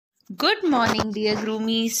Good morning, dear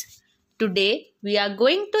Groomies. Today we are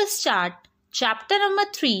going to start chapter number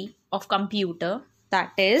 3 of computer,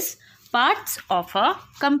 that is parts of a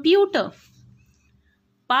computer.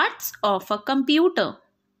 Parts of a computer.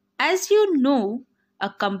 As you know, a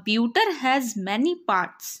computer has many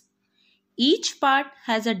parts. Each part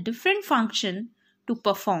has a different function to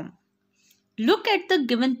perform. Look at the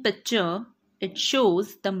given picture. It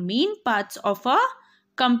shows the main parts of a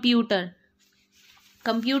computer.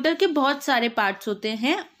 Computer के बहुत सारे parts होते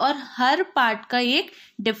हैं और हर part का एक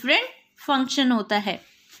different function होता है.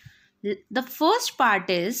 The first part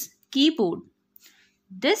is keyboard.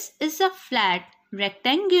 This is a flat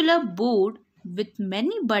rectangular board with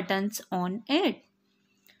many buttons on it.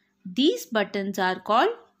 These buttons are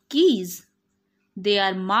called keys. They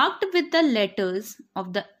are marked with the letters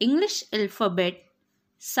of the English alphabet,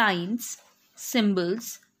 signs, symbols,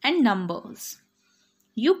 and numbers.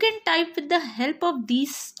 You can type with the help of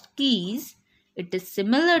these keys. It is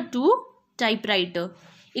similar to typewriter.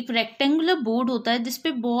 एक rectangular board होता है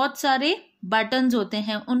जिसपे बहुत सारे buttons होते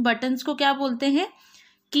हैं. उन buttons को क्या बोलते हैं?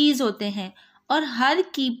 कीज होते हैं. और हर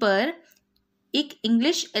की पर एक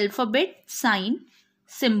इंग्लिश अल्फाबेट, साइन,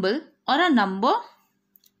 सिंबल और अ नंबर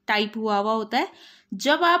टाइप हुआ होता है.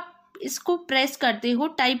 जब आप इसको प्रेस करते हो,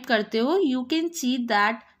 टाइप करते हो, you can see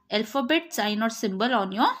that alphabet, sign और symbol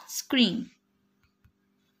on your screen.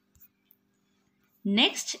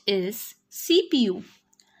 Next is CPU.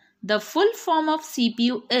 The full form of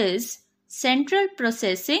CPU is Central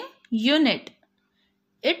Processing Unit.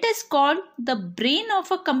 It is called the brain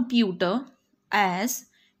of a computer as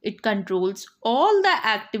it controls all the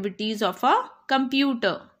activities of a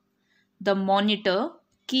computer. The monitor,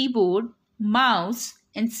 keyboard, mouse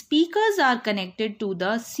and speakers are connected to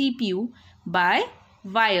the CPU by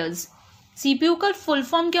wires. CPU का full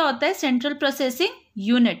form क्या होता है? Central Processing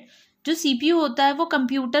Unit. जो CPU होता है वो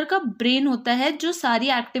computer का brain होता है जो सारी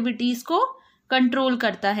एक्टिविटीज को कंट्रोल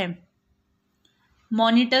करता है.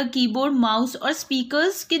 मॉनिटर, कीबोर्ड, माउस और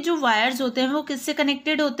स्पीकर्स के जो वायर्स होते हैं वो किससे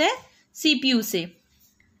कनेक्टेड होते हैं? CPU से.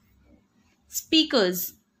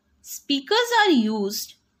 Speakers are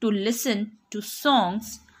used to listen to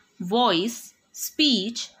songs, voice,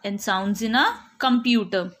 speech and sounds in a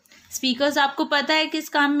computer. Speakers आपको पता है किस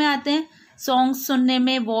काम में आते हैं? सॉन्ग्स सुनने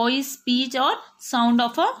में, वॉइस, स्पीच और sound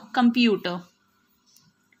of a computer.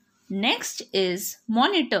 Next is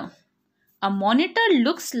monitor. A monitor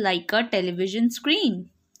looks like a television screen.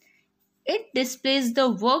 It displays the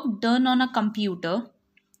work done on a computer.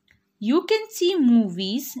 You can see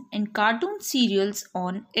movies and cartoon serials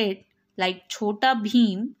on it like छोटा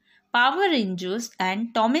Bhim, power rangers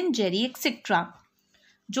and Tom and Jerry etcetera.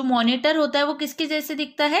 जो monitor होता है वो किसके जैसे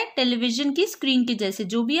दिखता है? Television की स्क्रीन के जैसे.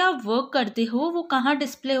 जो भी आप वर्क करते हो वो कहाँ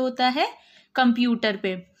डिस्प्ले होता है? कंप्यूटर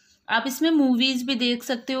पे. आप इसमें मूवीज भी देख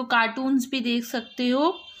सकते हो, कार्टून्स भी देख सकते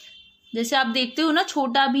हो. जैसे आप देखते हो ना,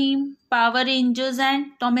 छोटा Bhim, power rangers and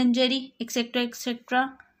Tom and Jerry etcetera etcetera.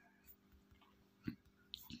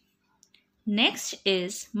 Next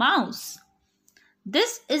is mouse.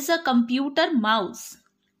 This is a computer mouse.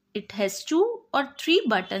 It has 2 or 3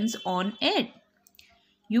 buttons on it.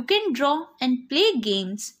 You can draw and play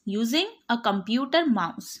games using a computer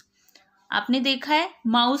mouse. आपने देखा है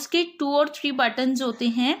mouse के 2 और 3 buttons होते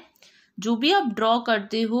हैं. जो भी आप ड्रॉ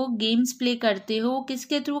करते हो, गेम्स प्ले करते हो,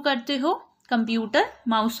 किसके थ्रू करते हो? कंप्यूटर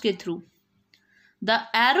माउस के through. The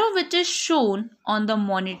arrow which is shown on the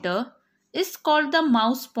monitor is called the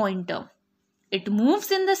mouse pointer. It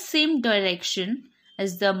moves in the same direction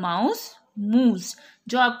as the mouse moves.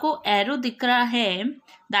 जो आपको एरो दिख रहा है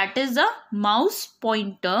that is the mouse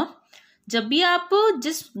pointer. जब भी आप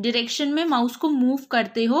जिस डायरेक्शन में माउस को मूव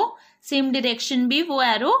करते हो, सेम डायरेक्शन भी वो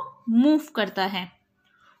एरो मूव करता है.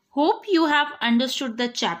 Hope you have understood the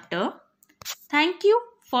chapter. Thank you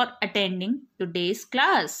for attending today's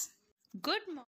class. Good morning.